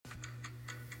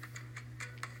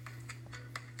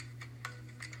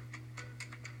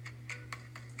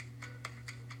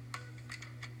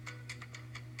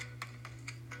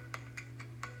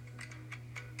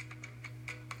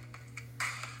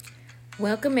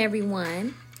Welcome,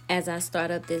 everyone, as I start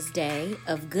up this day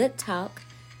of good talk,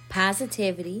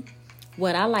 positivity,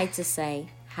 what I like to say,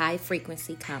 high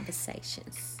frequency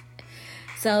conversations.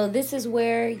 So this is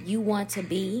where you want to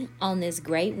be on this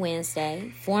great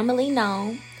Wednesday, formerly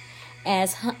known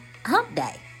as Hump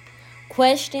Day.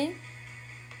 Question: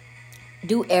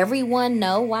 do everyone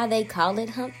know why they call it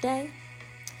Hump Day?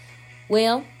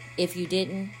 Well, if you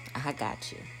didn't, I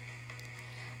got you.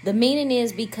 The meaning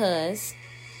is because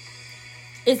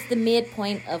it's the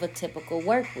midpoint of a typical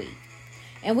work week.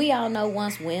 And we all know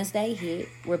once Wednesday hit,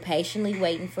 we're patiently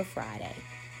waiting for Friday.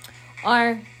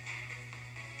 Or,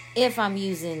 if I'm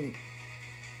using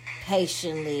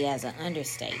patiently as an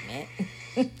understatement,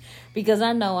 because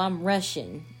I know I'm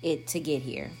rushing it to get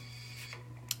here.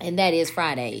 And that is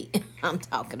Friday I'm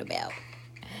talking about.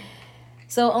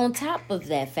 So on top of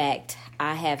that fact,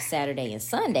 I have Saturday and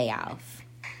Sunday off.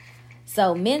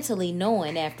 So mentally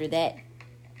knowing after that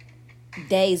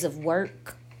days of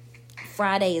work,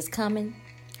 Friday is coming,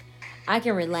 I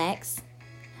can relax,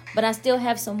 but I still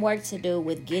have some work to do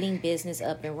with getting business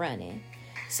up and running.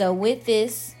 So with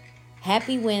this,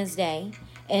 happy Wednesday,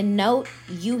 and note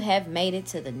you have made it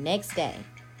to the next day,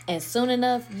 and soon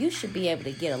enough you should be able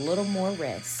to get a little more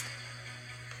rest.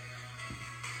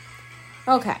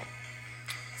 Okay,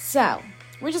 so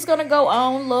we're just gonna go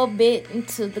on a little bit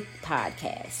into the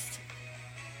podcast.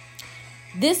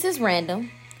 This is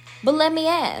random, but let me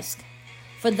ask,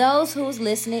 for those who's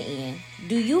listening in,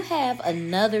 do you have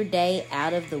another day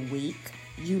out of the week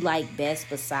you like best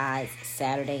besides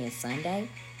Saturday and Sunday?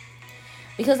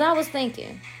 Because I was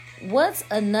thinking, what's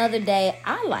another day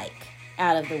I like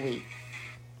out of the week?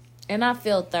 And I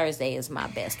feel Thursday is my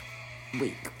best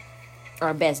week,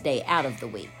 or best day out of the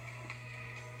week.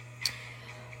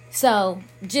 So,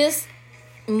 just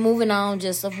moving on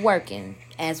just of working,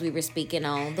 as we were speaking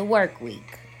on the work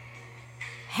week.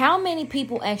 How many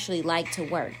people actually like to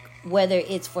work, whether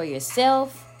it's for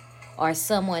yourself or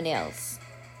someone else?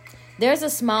 There's a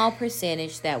small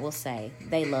percentage that will say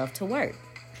they love to work.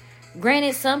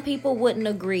 Granted, some people wouldn't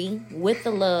agree with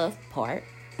the love part.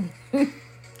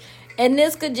 And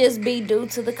this could just be due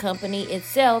to the company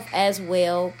itself as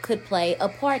well, could play a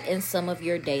part in some of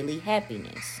your daily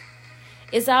happiness.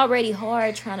 It's already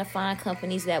hard trying to find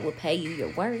companies that will pay you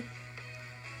your worth.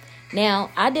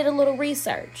 Now, I did a little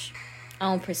research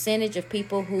on percentage of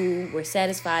people who were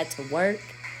satisfied to work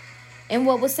and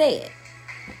what was said.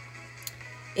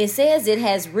 It says it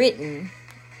has risen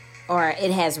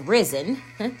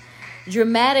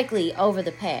dramatically over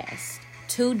the past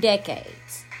 2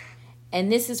 decades.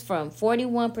 And this is from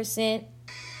 41%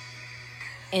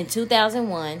 in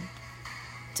 2001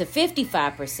 to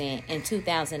 55% in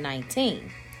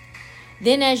 2019.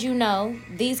 Then, as you know,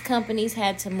 these companies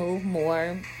had to move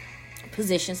more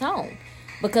positions home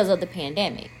because of the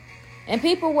pandemic. And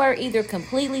people were either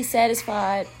completely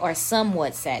satisfied or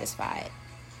somewhat satisfied.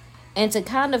 And to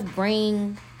kind of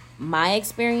bring my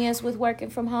experience with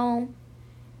working from home,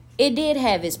 it did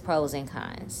have its pros and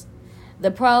cons.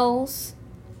 The pros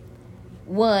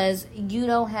was you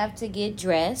don't have to get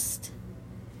dressed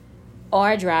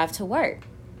or drive to work.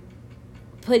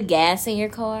 Put gas in your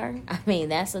car. I mean,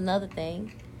 that's another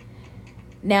thing.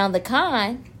 Now, the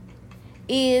con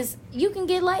is you can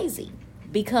get lazy.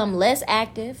 Become less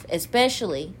active,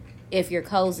 especially if you're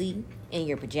cozy in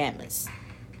your pajamas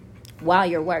while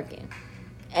you're working.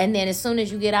 And then as soon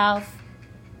as you get off,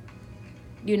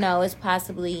 it's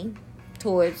possibly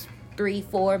towards 3,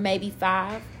 4, maybe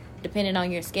 5, depending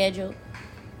on your schedule.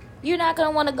 You're not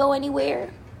going to want to go anywhere.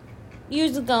 You're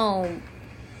just going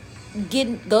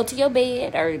to go to your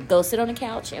bed or go sit on the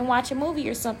couch and watch a movie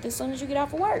or something as soon as you get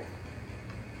off of work.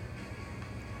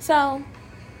 So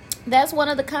that's one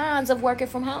of the cons of working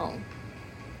from home.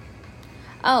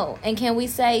 Oh, and can we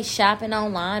say shopping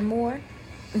online more?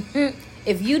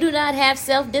 If you do not have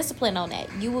self-discipline on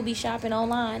that, you will be shopping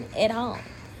online at home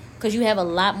because you have a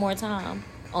lot more time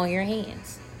on your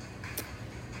hands.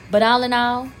 But all in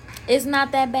all, it's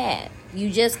not that bad. You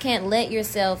just can't let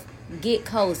yourself get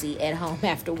cozy at home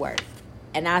after work.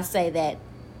 And I say that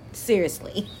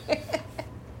seriously.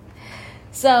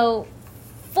 So,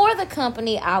 for the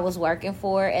company I was working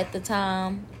for at the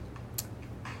time,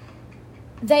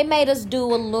 they made us do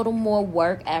a little more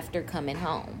work after coming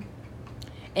home.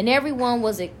 And everyone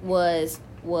was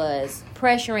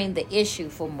pressuring the issue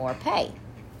for more pay.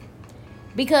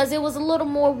 Because it was a little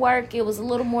more work, it was a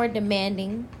little more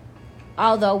demanding.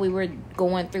 Although we were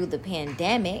going through the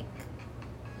pandemic.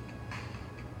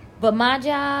 But my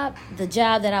job, the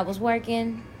job that I was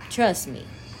working, trust me,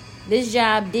 this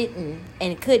job didn't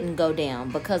and couldn't go down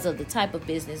because of the type of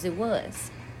business it was.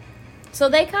 So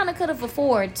they kind of could have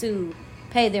afforded to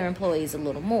pay their employees a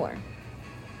little more.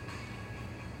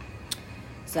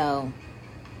 So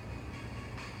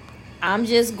I'm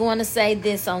just going to say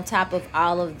this on top of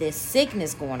all of this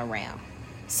sickness going around.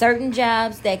 Certain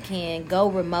jobs that can go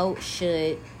remote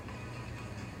should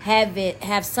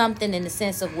have something in the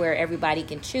sense of where everybody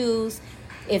can choose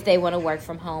if they want to work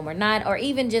from home or not, or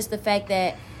even just the fact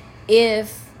that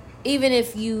even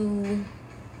if you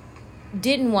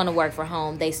didn't want to work from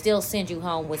home, they still send you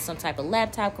home with some type of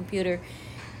laptop, computer,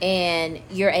 and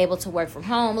you're able to work from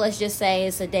home. Let's just say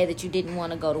it's a day that you didn't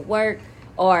want to go to work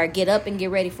or get up and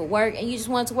get ready for work, and you just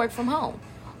wanted to work from home.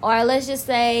 Or let's just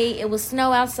say it was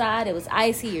snow outside, it was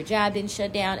icy, your job didn't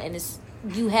shut down, and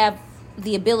you have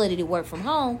the ability to work from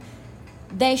home.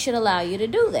 They should allow you to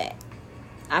do that.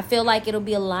 I feel like it'll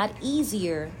be a lot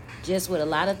easier just with a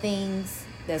lot of things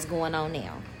that's going on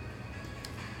now.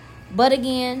 But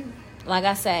again, like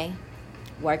I say,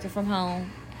 working from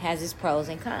home has its pros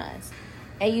and cons.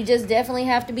 And you just definitely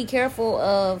have to be careful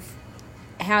of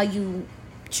how you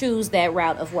choose that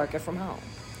route of working from home.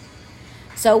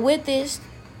 So with this,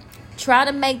 try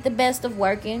to make the best of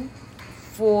working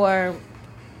for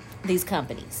these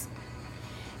companies.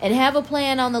 And have a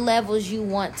plan on the levels you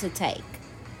want to take.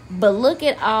 But look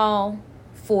at all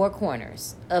four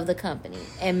corners of the company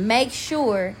and make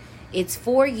sure it's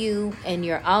for you and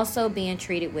you're also being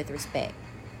treated with respect.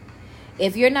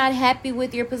 If you're not happy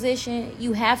with your position,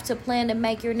 you have to plan to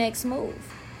make your next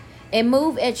move. And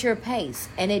move at your pace.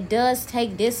 And it does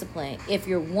take discipline if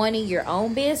you're wanting your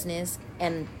own business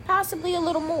and possibly a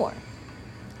little more.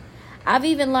 I've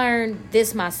even learned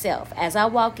this myself. As I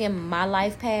walk in my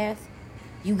life path,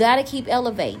 you got to keep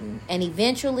elevating, and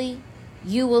eventually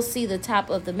you will see the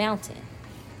top of the mountain.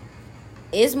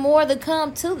 It's more to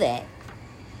come to that.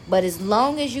 But as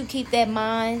long as you keep that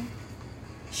mind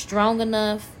strong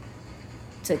enough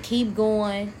to keep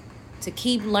going, to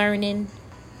keep learning,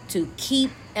 to keep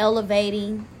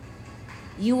elevating,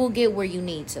 you will get where you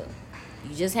need to.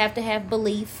 You just have to have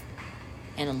belief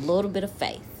and a little bit of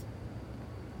faith.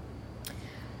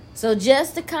 So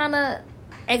just to kind of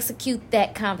execute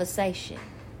that conversation,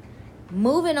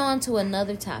 moving on to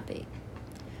another topic.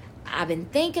 I've been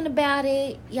thinking about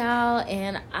it, y'all,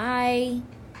 and I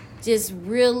just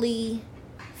really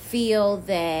feel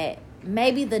that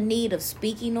maybe the need of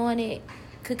speaking on it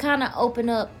could kind of open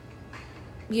up,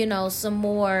 some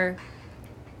more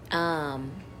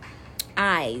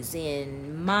eyes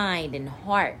and mind and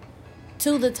heart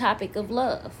to the topic of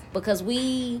love. Because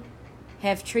we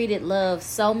have treated love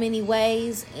so many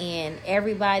ways, and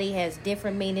everybody has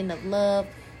different meaning of love,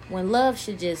 when love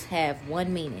should just have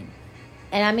one meaning.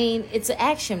 And I mean, it's an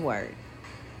action word.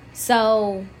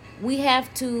 So we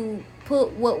have to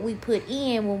put what we put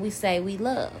in when we say we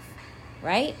love,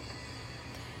 right?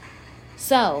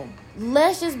 So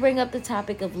let's just bring up the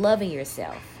topic of loving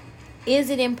yourself. Is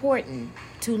it important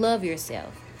to love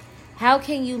yourself? How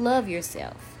can you love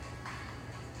yourself?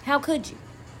 How could you?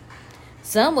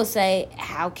 Some will say,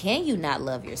 how can you not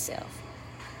love yourself?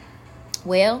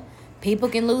 Well, people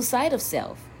can lose sight of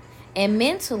self. And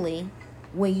mentally,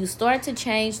 when you start to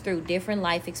change through different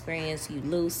life experience, you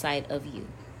lose sight of you.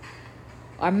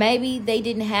 Or maybe they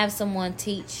didn't have someone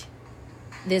teach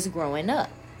this growing up.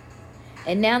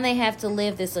 And now they have to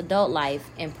live this adult life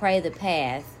and pray the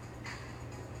path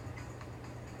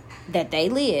that they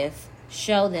live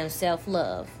show them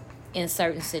self-love in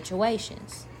certain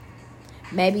situations.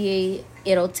 Maybe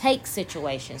it'll take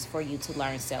situations for you to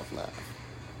learn self-love.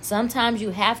 Sometimes you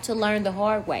have to learn the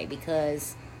hard way,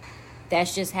 because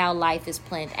that's just how life is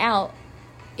planned out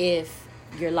if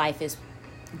your life is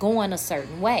going a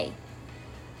certain way.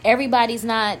 Everybody's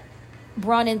not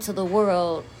brought into the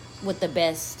world with the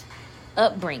best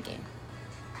upbringing.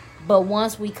 But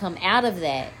once we come out of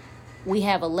that, we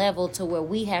have a level to where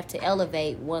we have to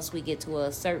elevate once we get to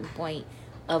a certain point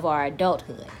of our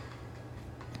adulthood.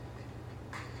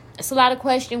 It's a lot of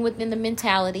question within the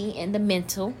mentality and the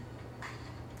mental,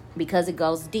 because it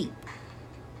goes deep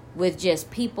with just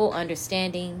people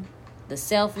understanding the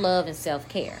self-love and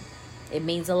self-care. It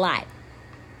means a lot.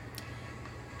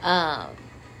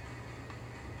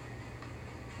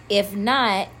 If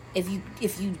not, if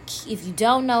you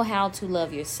don't know how to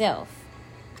love yourself,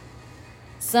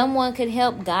 someone could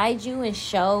help guide you and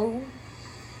show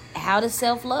how to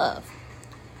self-love.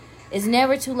 It's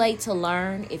never too late to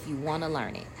learn if you want to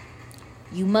learn it.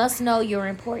 You must know you're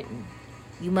important.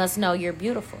 You must know you're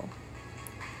beautiful.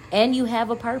 And you have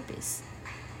a purpose.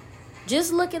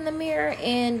 Just look in the mirror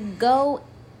and go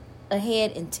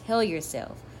ahead and tell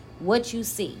yourself what you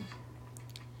see.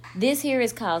 This here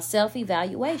is called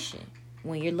self-evaluation.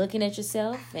 When you're looking at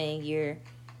yourself and you're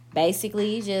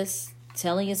basically just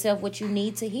telling yourself what you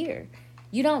need to hear.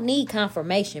 You don't need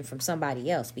confirmation from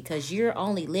somebody else because you're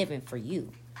only living for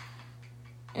you.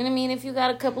 And I mean, if you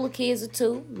got a couple of kids or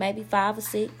two, maybe 5 or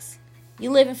 6,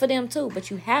 you're living for them too.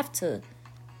 But you have to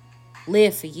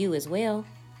live for you as well.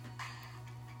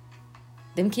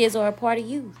 Them kids are a part of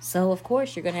you. So, of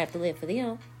course, you're going to have to live for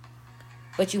them.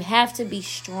 But you have to be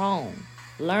strong.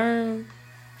 Learn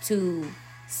to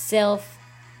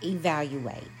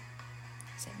self-evaluate.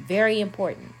 It's very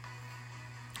important.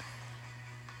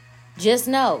 Just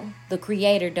know the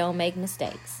Creator don't make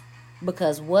mistakes.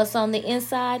 Because what's on the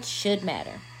inside should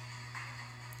matter.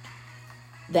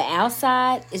 The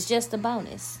outside is just a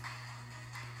bonus.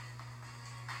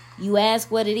 You ask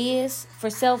what it is for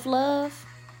self-love?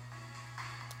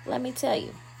 Let me tell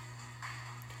you.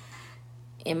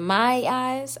 In my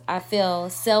eyes, I feel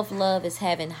self-love is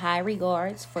having high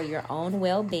regards for your own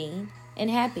well-being and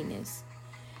happiness.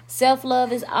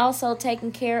 Self-love is also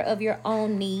taking care of your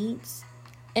own needs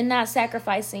and not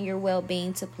sacrificing your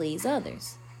well-being to please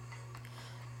others.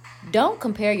 Don't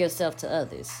compare yourself to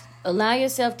others. Allow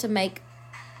yourself to make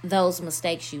those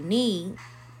mistakes you need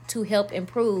to help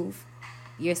improve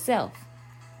yourself.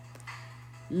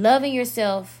 Loving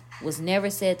yourself was never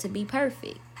said to be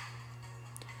perfect.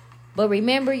 But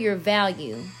remember, your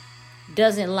value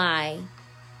doesn't lie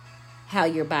how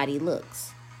your body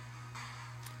looks.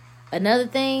 Another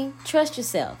thing, trust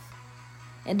yourself.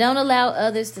 And don't allow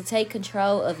others to take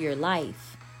control of your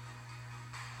life.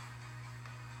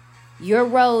 Your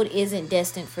road isn't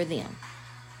destined for them.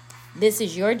 This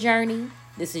is your journey.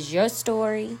 This is your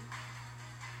story.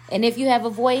 And if you have a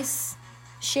voice,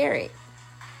 share it.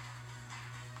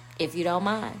 If you don't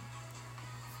mind.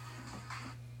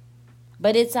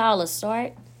 But it's all a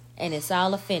start and it's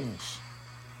all a finish.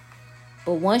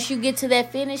 But once you get to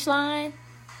that finish line,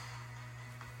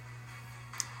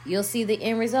 you'll see the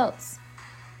end results.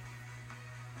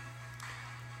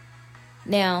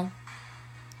 Now,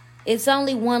 it's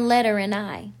only one letter in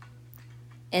I,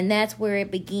 and that's where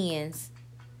it begins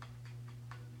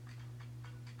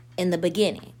in the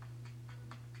beginning.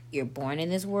 You're born in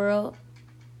this world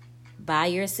by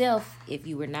yourself if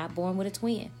you were not born with a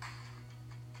twin.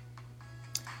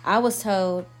 I was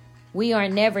told we are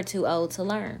never too old to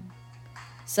learn.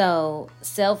 So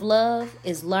self-love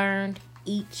is learned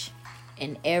each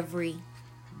and every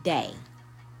day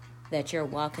that you're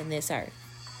walking this earth.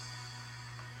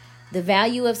 The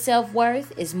value of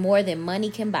self-worth is more than money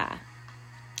can buy.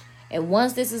 And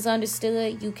once this is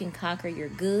understood, you can conquer your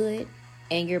good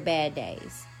and your bad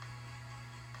days.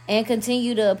 And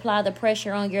continue to apply the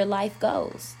pressure on your life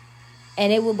goals.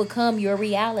 And it will become your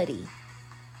reality.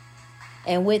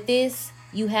 And with this,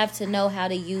 you have to know how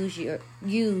to use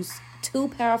two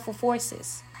powerful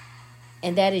forces.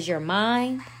 And that is your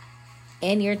mind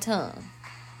and your tongue.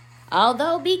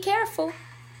 Although, be careful.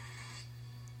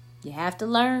 You have to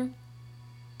learn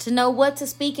to know what to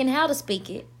speak and how to speak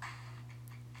it.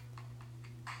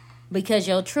 Because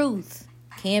your truth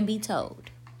can be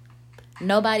told.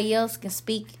 Nobody else can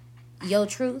speak your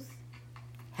truth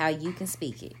how you can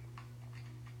speak it.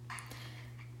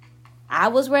 I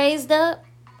was raised up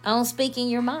on speaking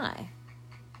your mind,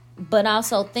 but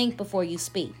also think before you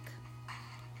speak.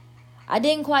 I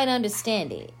didn't quite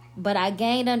understand it, but I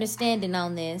gained understanding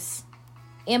on this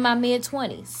in my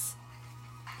mid-20s.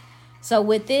 So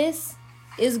with this,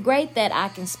 it's great that I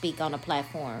can speak on a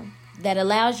platform that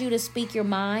allows you to speak your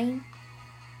mind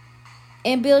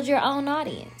and build your own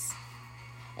audience.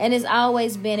 And it's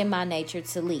always been in my nature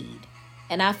to lead.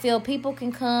 And I feel people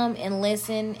can come and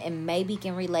listen and maybe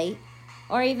can relate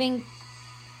or even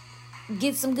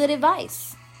get some good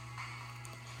advice.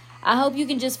 I hope you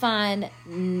can just find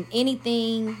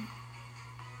anything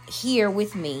here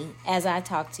with me as I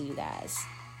talk to you guys.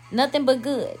 Nothing but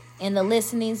good in the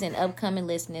listenings and upcoming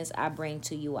listenings I bring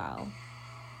to you all.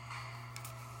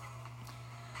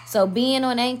 So being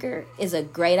on Anchor is a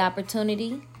great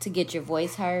opportunity to get your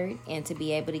voice heard and to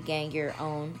be able to gain your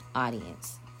own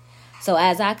audience. So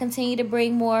as I continue to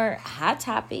bring more hot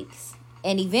topics,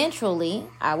 and eventually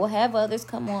I will have others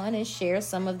come on and share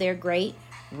some of their great,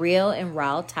 real and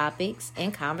raw topics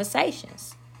and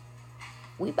conversations.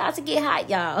 We about to get hot,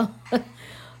 y'all.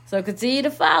 So continue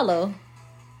to follow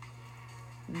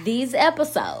these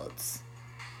episodes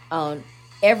on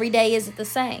Everday Is It the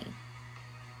Same.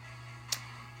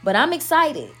 But I'm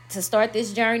excited to start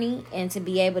this journey and to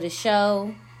be able to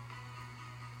show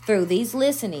through these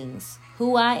listenings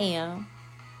who I am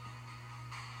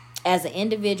as an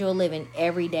individual living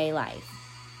everyday life.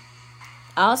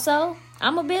 Also,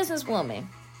 I'm a businesswoman,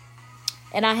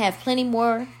 and I have plenty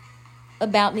more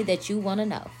about me that you want to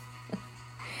know.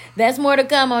 That's more to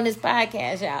come on this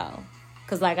podcast, y'all.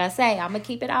 Because like I say, I'm going to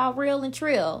keep it all real and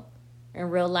trill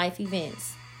and real life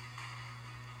events.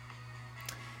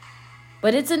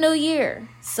 But it's a new year.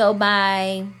 So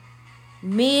by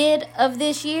mid of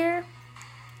this year,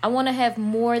 I want to have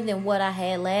more than what I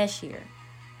had last year.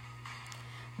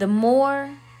 The more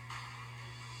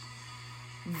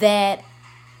that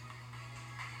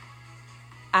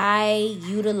I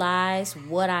utilize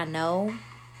what I know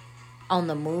on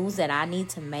the moves that I need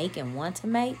to make and want to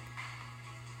make,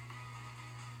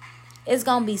 it's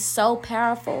going to be so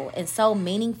powerful and so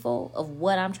meaningful of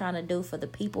what I'm trying to do for the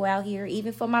people out here,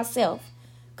 even for myself.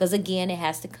 Because again, it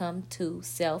has to come to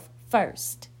self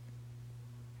first.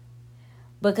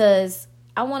 Because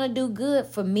I want to do good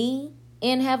for me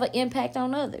and have an impact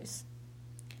on others.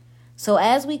 So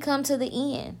as we come to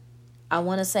the end, I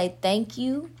want to say thank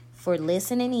you for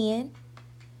listening in.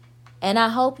 And I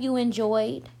hope you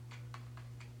enjoyed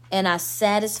and I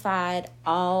satisfied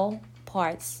all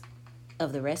parts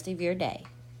of the rest of your day.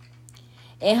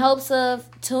 In hopes of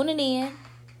tuning in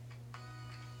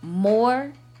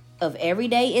more of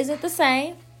Everyday Isn't the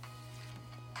Same,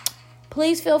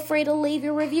 please feel free to leave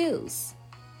your reviews.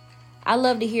 I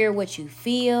love to hear what you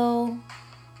feel,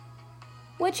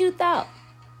 what you thought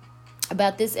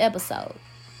about this episode.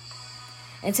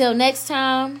 Until next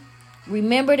time,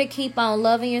 remember to keep on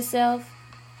loving yourself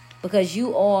because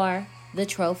you are the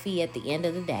trophy at the end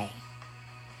of the day.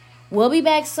 We'll be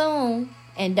back soon,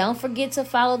 and don't forget to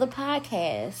follow the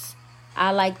podcast,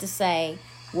 I like to say,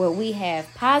 where we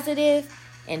have positive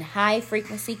and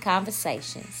high-frequency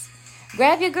conversations.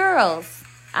 Grab your girls.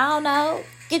 I don't know.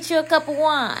 Get you a cup of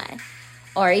wine.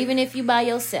 Or even if you by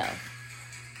yourself,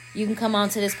 you can come on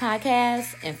to this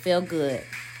podcast and feel good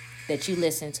that you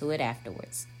listen to it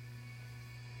afterwards.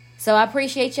 So I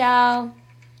appreciate y'all.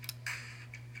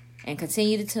 And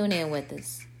continue to tune in with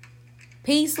us.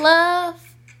 Peace,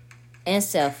 love, and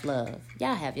self-love.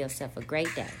 Y'all have yourself a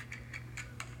great day.